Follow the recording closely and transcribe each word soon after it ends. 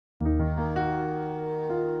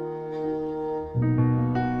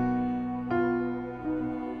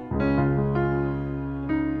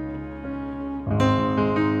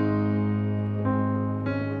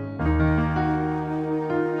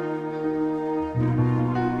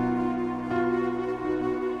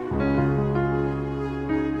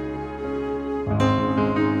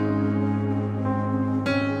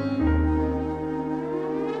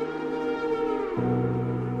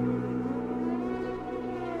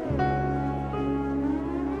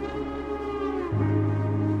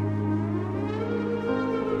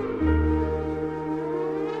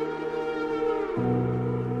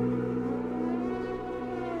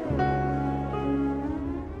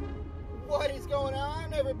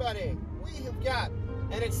Everybody, we have got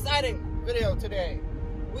an exciting video today.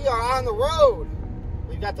 We are on the road.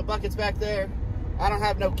 We've got the buckets back there. I don't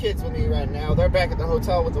have no kids with me right now. They're back at the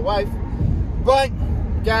hotel with the wife. But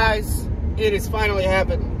guys, it has finally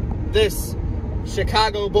happened. This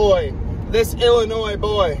Chicago boy, this Illinois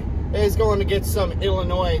boy is going to get some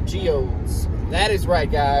Illinois geodes. That is right,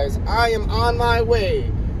 guys. I am on my way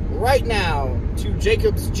right now to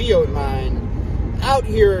Jacob's Geode Mine out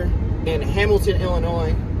here in Hamilton,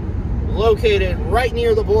 Illinois, located right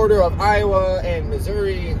near the border of Iowa and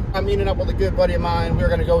Missouri. I'm meeting up with a good buddy of mine. We're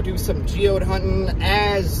gonna go do some geode hunting.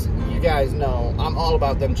 As you guys know, I'm all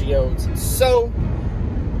about them geodes. So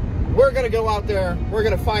we're gonna go out there, we're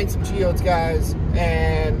gonna find some geodes, guys,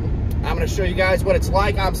 and I'm gonna show you guys what it's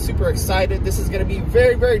like. I'm super excited. This is gonna be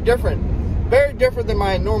very, very different. Very different than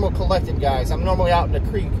my normal collecting, guys. I'm normally out in the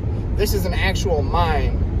creek. This is an actual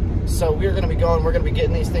mine. So we're going to be going, we're going to be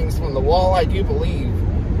getting these things from the wall, I do believe.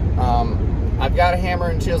 I've got a hammer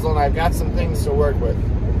and chisel, and I've got some things to work with.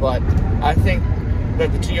 But I think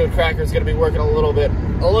that the geode cracker is going to be working a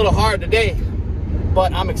little hard today.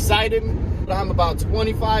 But I'm excited. I'm about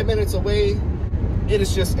 25 minutes away.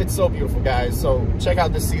 It's so beautiful, guys. So check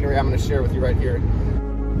out this scenery I'm going to share with you right here.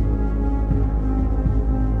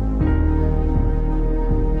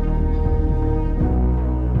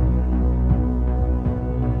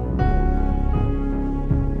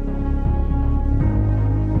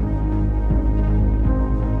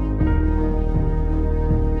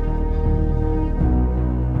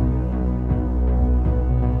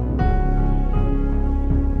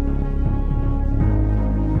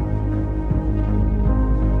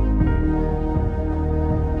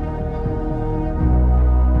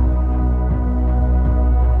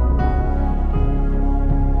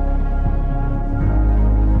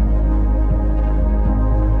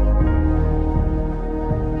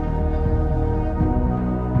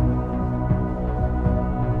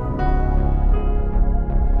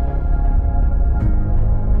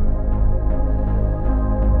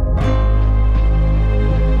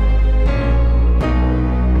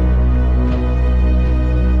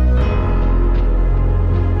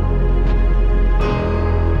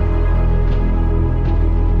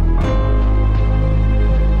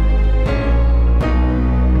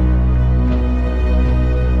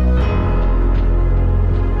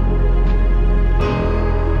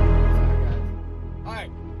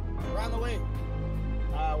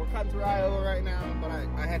 Through Iowa right now, but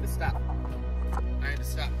I had to stop.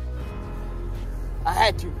 I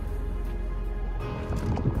had to.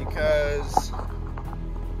 Because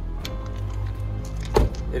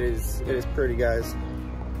it is pretty, guys.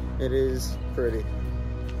 It is pretty.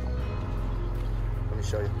 Let me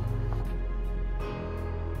show you.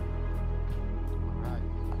 Alright.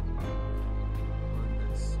 Look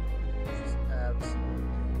at this. This is absolutely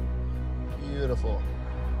beautiful.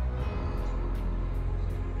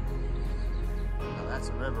 That's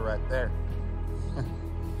a river right there.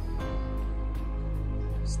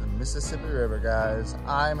 It's the Mississippi River, guys.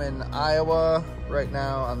 I'm in Iowa right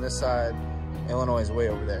now on this side. Illinois is way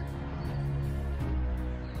over there.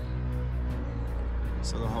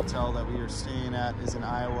 So the hotel that we are staying at is in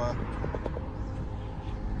Iowa.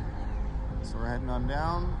 So we're heading on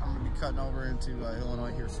down. I'm gonna be cutting over into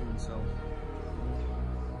Illinois here soon, so.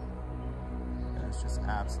 And it's just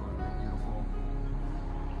absolutely beautiful.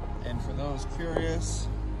 And for those curious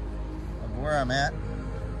of where I'm at,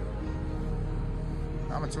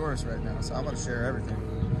 I'm a tourist right now, so I'm going to share everything.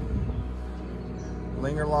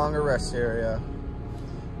 Linger Longer Rest Area,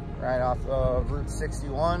 right off of Route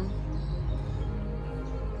 61.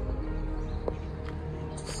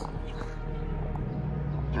 Just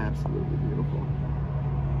absolutely beautiful.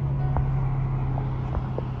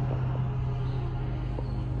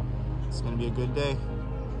 It's going to be a good day.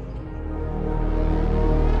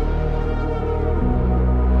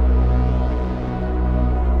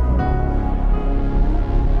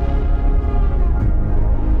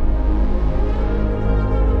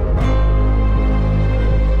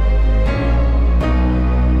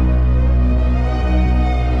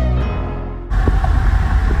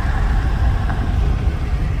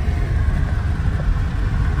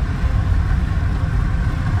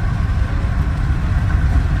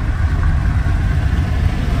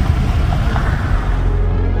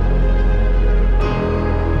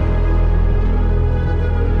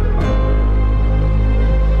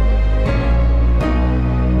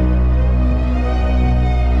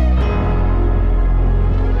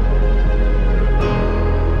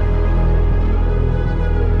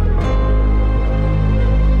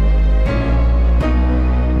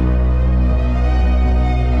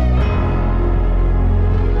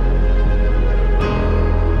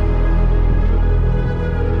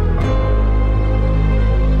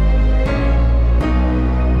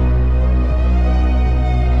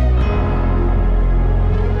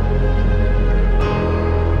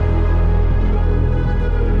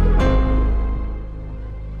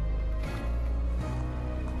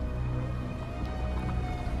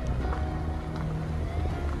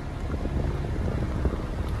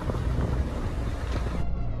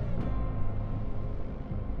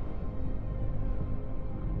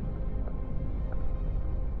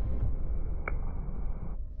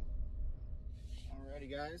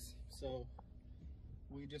 guys, so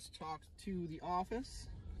we just talked to the office,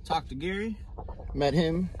 talked to Gary, met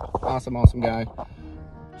him, awesome guy,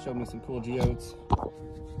 showed me some cool geodes.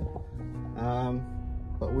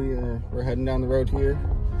 But we're heading down the road here.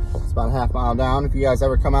 It's about a half mile down. If you guys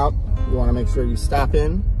ever come out, you want to make sure you stop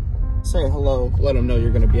in, say hello, let them know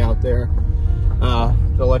you're going to be out there.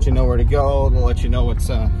 They'll let you know where to go, they'll let you know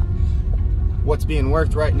what's being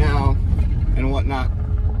worked right now and whatnot.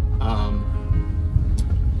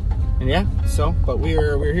 And yeah, so, but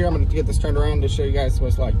we're here. I'm going to get this turned around to show you guys what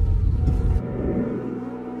it's like.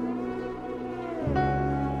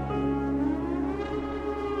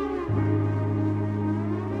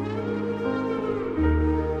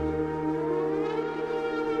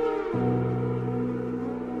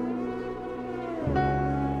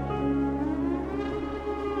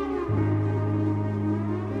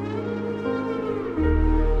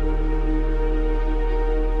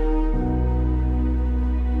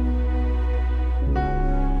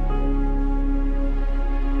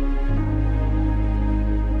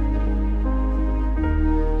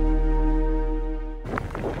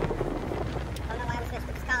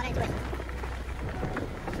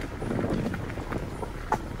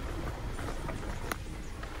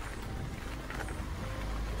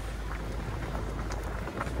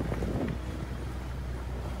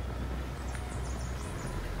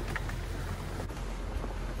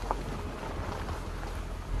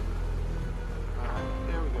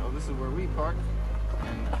 This is where we park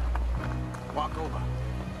and walk over.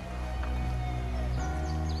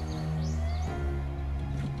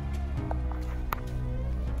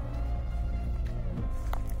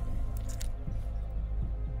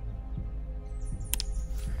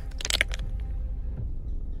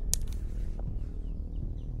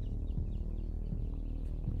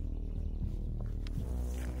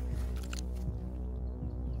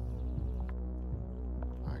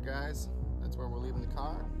 All right, guys, that's where we're leaving the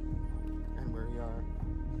car. And we are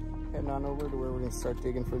heading on over to where we're going to start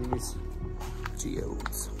digging for these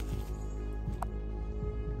geodes.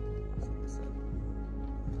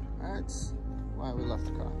 That's why we left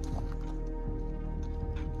the car.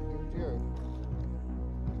 Here's Jared.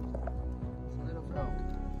 Little frog.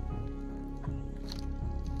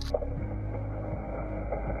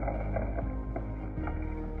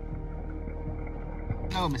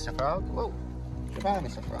 Oh, Mr. Frog. Whoa. Goodbye,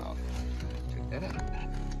 Mr. Frog. Check that out.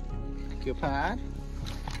 Your pad.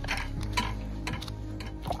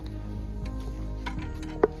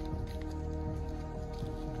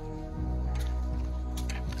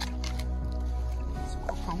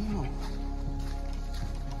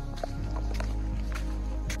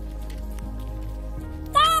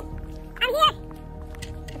 Dad, I'm here.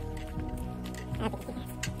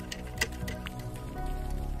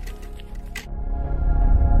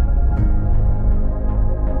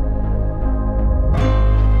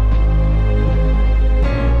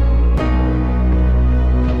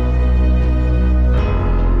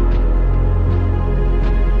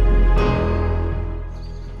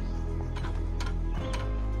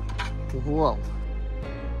 Whoa.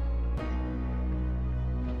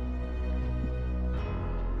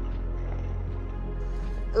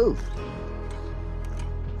 Ooh.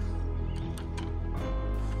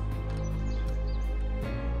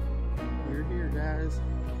 We're here, guys.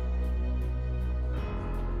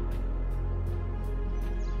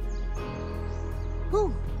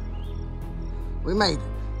 Whew. We made it.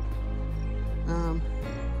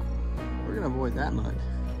 We're gonna avoid that mud.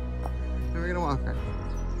 And we're gonna walk right.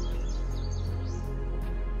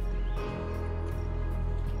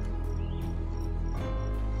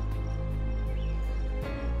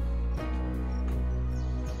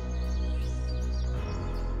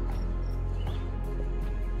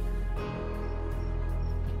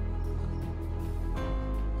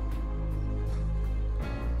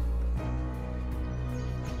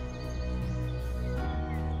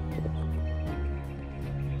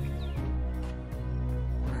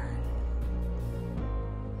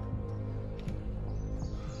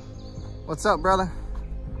 What's up, brother?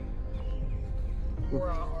 We're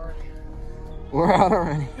out already. We're out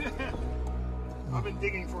already. I've been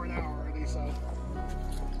digging for an hour already, so.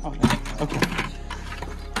 Okay.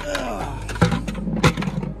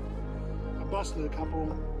 I busted a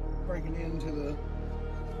couple breaking into the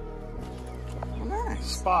Oh, nice.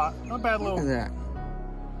 spot. Not a bad Look at little. that.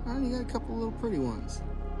 Oh, you got a couple little pretty ones.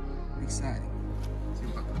 Exciting.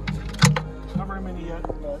 Not very many yet,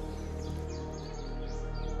 but.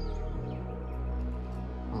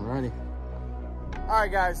 Alrighty.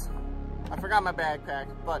 Alright, guys. I forgot my backpack,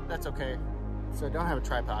 but that's okay. So I don't have a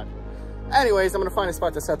tripod. Anyways, I'm going to find a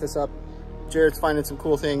spot to set this up. Jared's finding some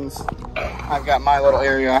cool things. I've got my little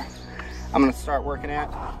area I'm gonna start working at.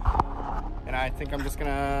 And I think I'm just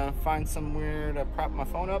gonna find somewhere to prop my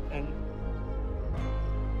phone up and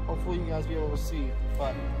hopefully you guys be able to see.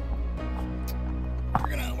 But we're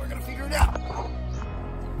gonna figure it out.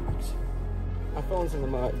 My phone's in the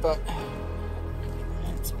mud, but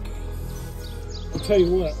it's okay. I'll tell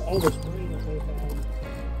you what, all this rain that they found,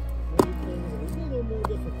 everything is a little more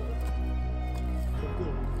difficult to do.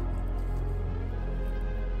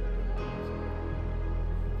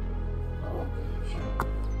 Oh gosh.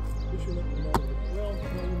 We should let them know. Well, no, you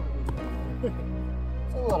might be.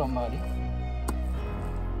 It's a little muddy.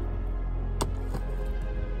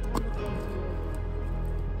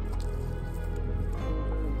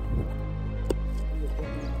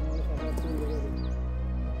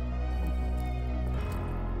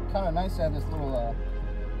 Kind of nice to have this little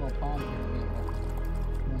pond here to be able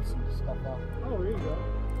to move some stuff out. Oh, there you go.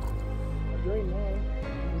 I drained mine.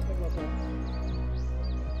 What do you think about that?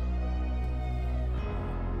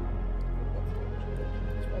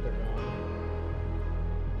 It's rather brown.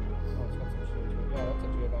 Oh, it's got some shit to it. Yeah, that's a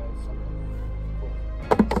GEODES something. Cool.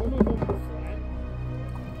 Some of them are flat.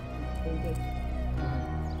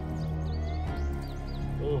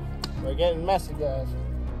 Ooh, we're getting messy, guys.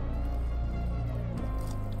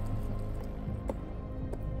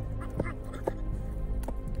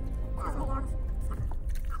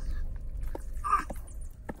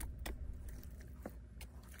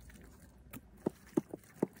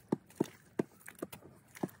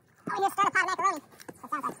 Oh, you start a pot of macaroni. That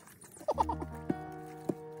sounds like.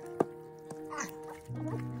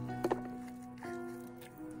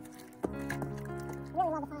 Really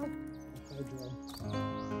well defined. Hydro.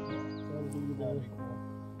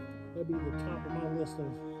 That'd be the top of my list of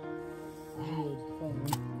geodes to find.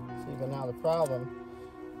 See, but now the problem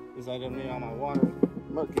is I done made all my water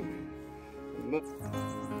murky. Look.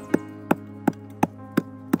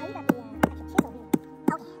 Oh, you got the extra chisel here.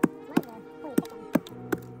 Okay. Mine's a pretty thick one.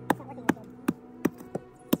 It's not working as good.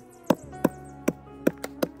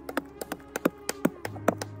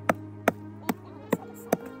 Oh, there's a little one.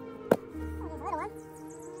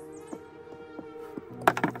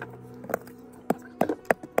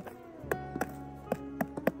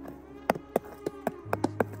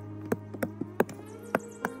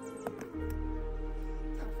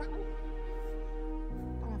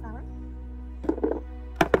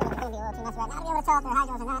 Gonna be a little too messy right now to be able to tell if they're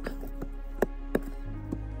hydros or not.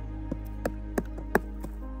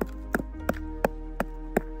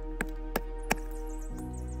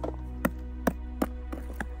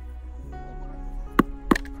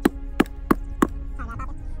 Sorry about that.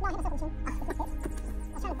 No, I hit a circle machine. I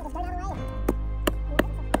was trying to put this dirt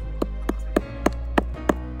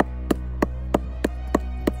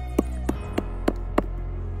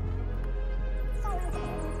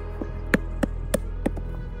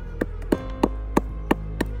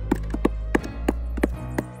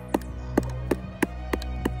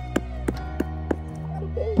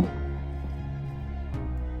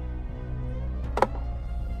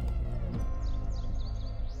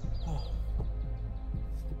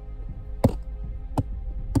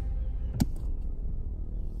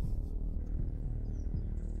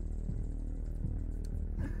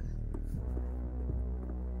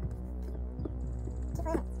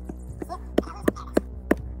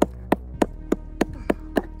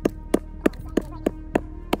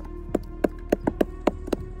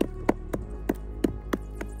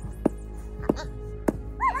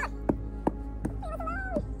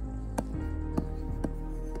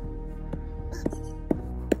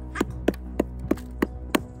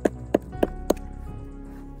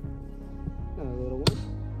out of the way.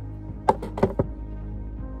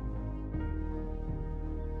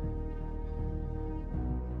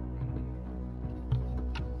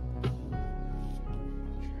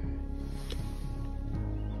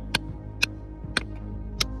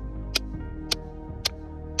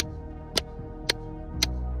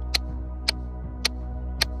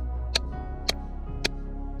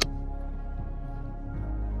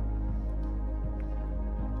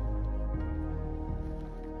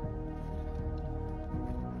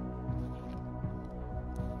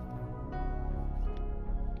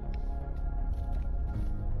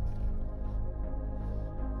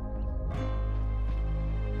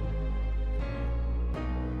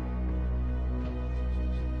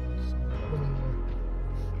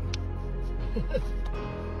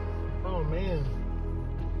 Oh man.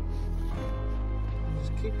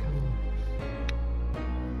 Just keep coming.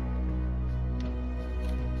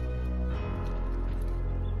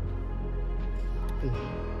 And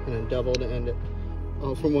then double to end it.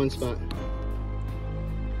 All from one spot.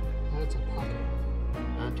 That's a pocket.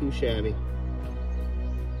 Not too shabby.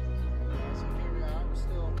 So here we are. We're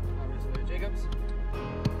still obviously at Jacobs.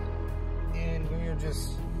 And we're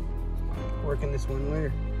just working this one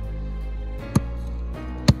layer.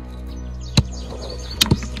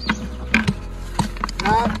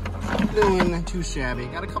 Not doing too shabby.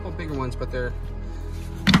 Got a couple bigger ones, but they're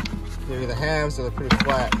either halves or they're pretty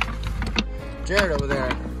flat. Jared over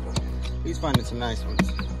there, he's finding some nice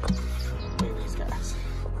ones. Look at these guys.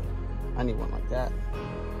 I need one like that.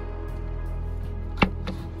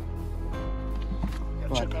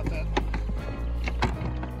 Gotta check out that.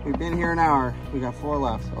 We've been here an hour. We got 4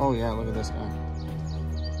 left. Oh yeah, look at this guy.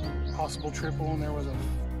 Possible triple, and there was a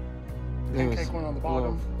There was pancake one on the a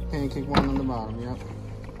bottom. little pancake one on the bottom, yep.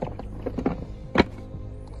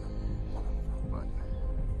 But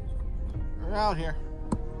we're out here.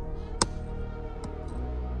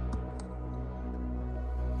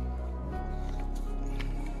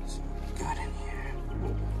 Got in here.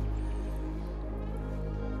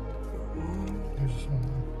 There's this one.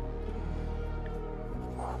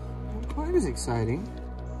 Not quite as exciting.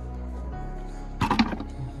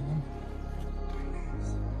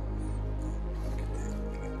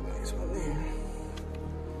 Nice one there.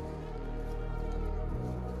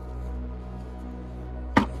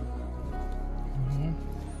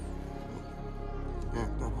 Yeah,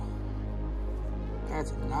 double.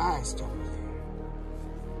 That's a nice double there.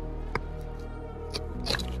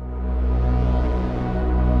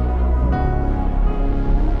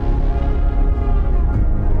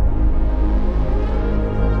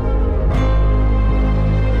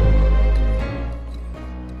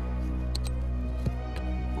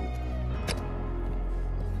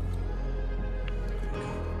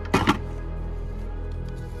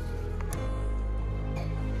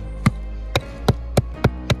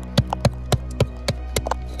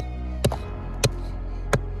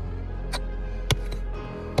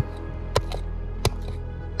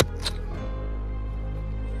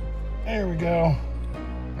 There we go.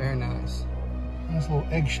 Very nice. Nice little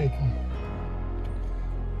egg shaped one.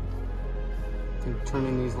 I think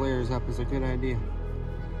turning these layers up is a good idea.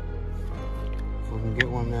 If we can get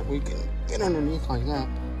one that we can get underneath like that,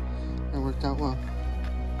 that worked out well.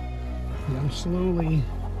 Yeah, I'm slowly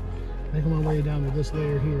making my way down to this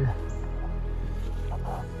layer here.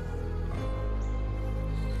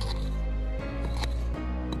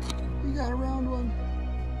 We got a round one.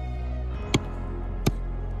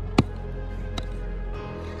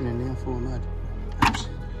 And a nail full of mud. Ouch.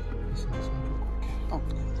 This one's not real quick. Oh,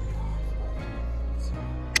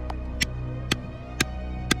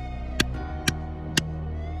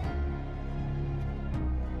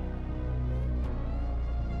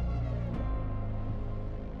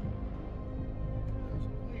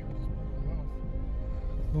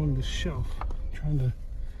 Going to the shelf, trying to.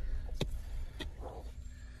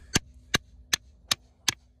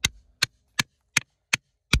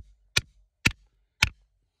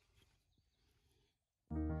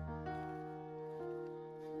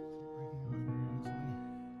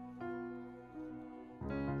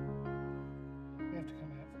 We have to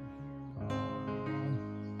come out from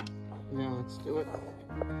here. yeah, let's do it.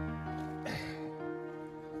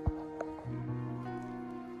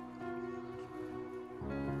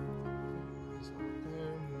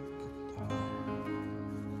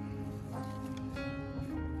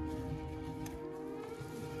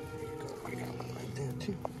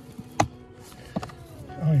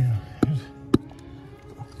 Oh yeah.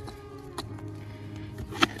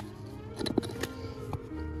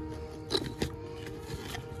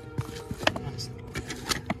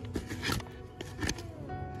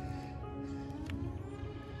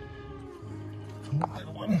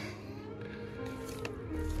 Little one.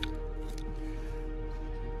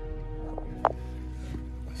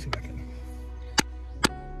 Let's see if I can.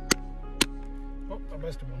 Oh, I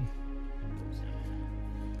missed one.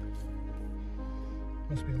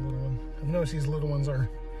 Must be a little one. I've noticed these little ones are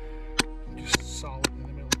just solid in the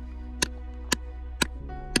middle.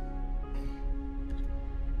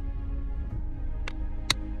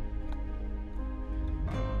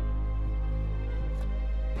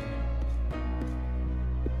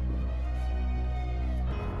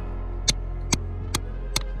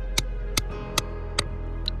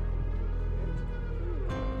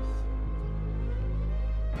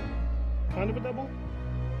 Kind of a double?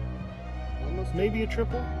 Almost. Maybe a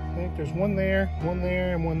triple. I think there's one there, and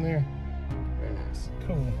one there. Very nice.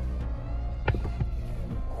 Cool.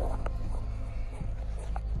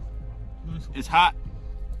 It's hot.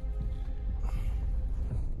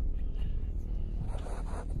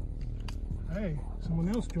 Hey, someone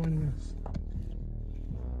else joining us.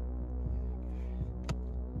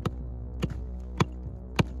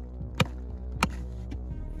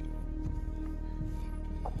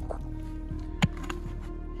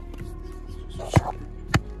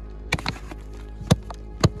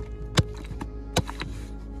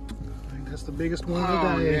 That's the biggest one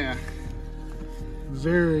Oh, today. yeah.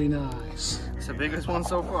 Very nice. It's the biggest one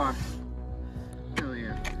so far. Hell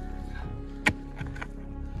yeah.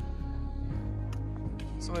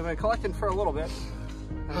 So we've been collecting for a little bit.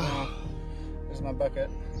 There's my bucket.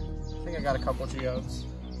 I think I got a couple geodes.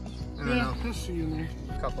 I don't know. I'll see you in there.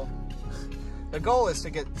 A couple. The goal is to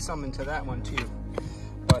get some into that one too.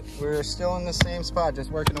 But we're still in the same spot, just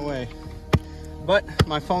working away. But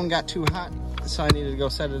my phone got too hot, so I needed to go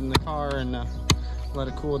set it in the car and let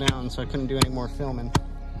it cool down, so I couldn't do any more filming.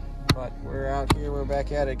 But we're out here, we're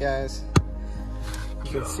back at it, guys.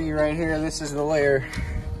 You can see right here, this is the layer.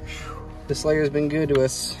 This layer's been good to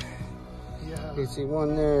us. Yeah. You can see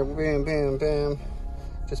one there, bam, bam, bam.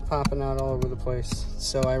 Just popping out all over the place.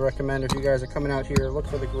 So I recommend if you guys are coming out here, look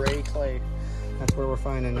for the gray clay. That's where we're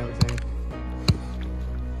finding everything.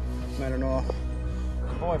 I don't know.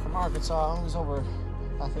 The boy from Arkansas, who's over,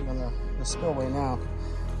 I think, on the spillway now.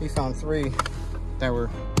 He found 3 that were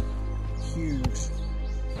huge.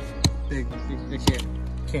 Big. They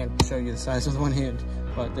can't show you the size with one hand,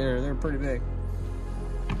 but they're pretty big.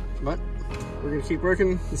 But we're gonna keep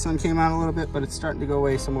working. The sun came out a little bit, but it's starting to go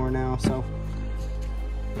away some more now, so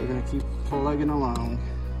we're gonna keep plugging along.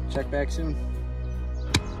 Check back soon.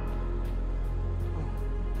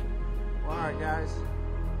 Well, all right, guys,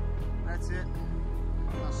 that's it.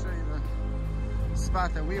 I'll show you the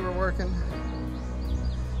spot that we were working.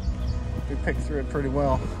 We picked through it pretty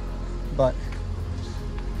well, but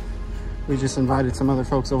we just invited some other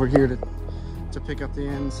folks over here to pick up the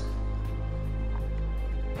ends.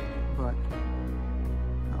 But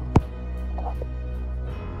no,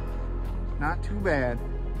 not too bad.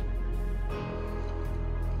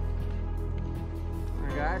 All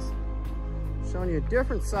right, guys, showing you a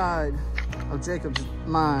different side of Jacob's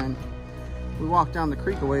mine. We walked down the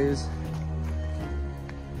creek a ways,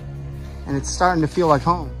 and it's starting to feel like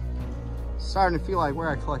home. It's starting to feel like where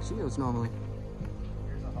I collect geodes normally.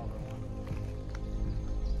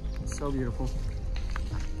 It's so beautiful.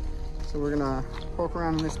 So we're gonna poke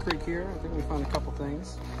around in this creek here. I think we found a couple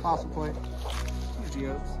things. Fossil plate,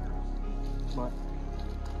 geodes, but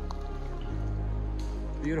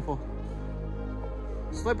beautiful.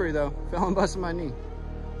 Slippery though, fell and busted my knee.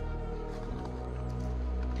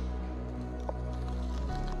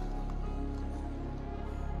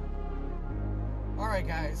 All right,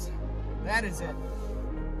 guys, that is it.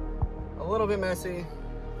 A little bit messy.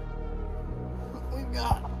 We've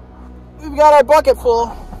got our bucket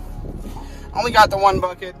full. Only got the one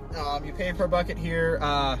bucket. You pay per bucket here,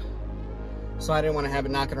 so I didn't want to have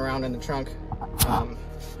it knocking around in the trunk.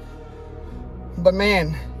 But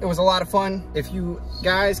man, it was a lot of fun. If you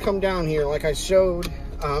guys come down here, like I showed,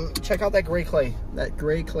 check out that gray clay. That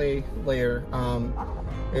gray clay layer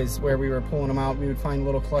is where we were pulling them out. We would find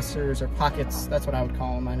little clusters or pockets. That's what I would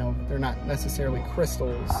call them. I know they're not necessarily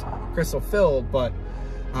crystal filled, but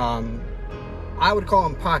I would call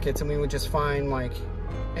them pockets, and we would just find like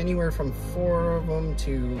anywhere from 4 of them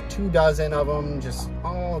to 24 of them, just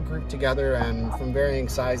all grouped together and from varying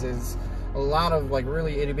sizes. A lot of like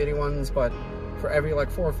really itty bitty ones, but for every like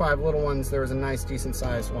 4 or 5 little ones, there was a nice decent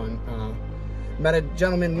sized one. Met a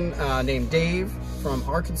gentleman named Dave from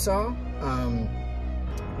Arkansas.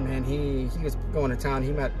 Man, he was going to town.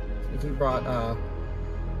 He brought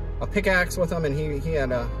a pickaxe with him, and he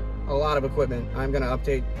had a lot of equipment. I'm gonna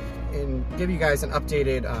update and give you guys an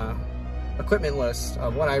updated equipment list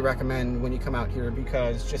of what I recommend when you come out here,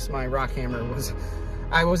 because just my rock hammer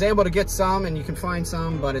I was able to get some, and you can find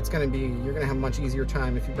some, but you're gonna have a much easier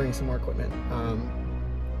time if you bring some more equipment.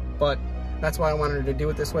 But that's why I wanted to do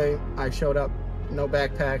it this way. I showed up, no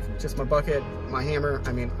backpack, just my bucket, my hammer.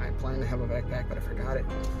 I mean, I planned to have a backpack, but I forgot it.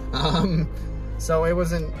 So it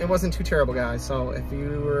wasn't too terrible, guys. So if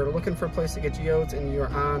you were looking for a place to get geodes and you're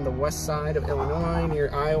on the west side of Illinois near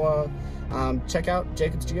Iowa, check out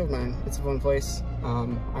Jacob's Geode Mine. It's a fun place.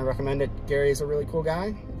 I recommend it. Gary's a really cool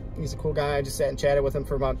guy. He's a cool guy. I just sat and chatted with him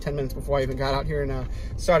for about 10 minutes before I even got out here, and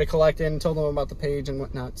started collecting, told him about the page and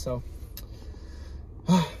whatnot. So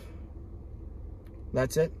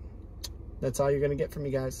that's it. That's all you're gonna get from me,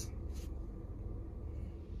 guys.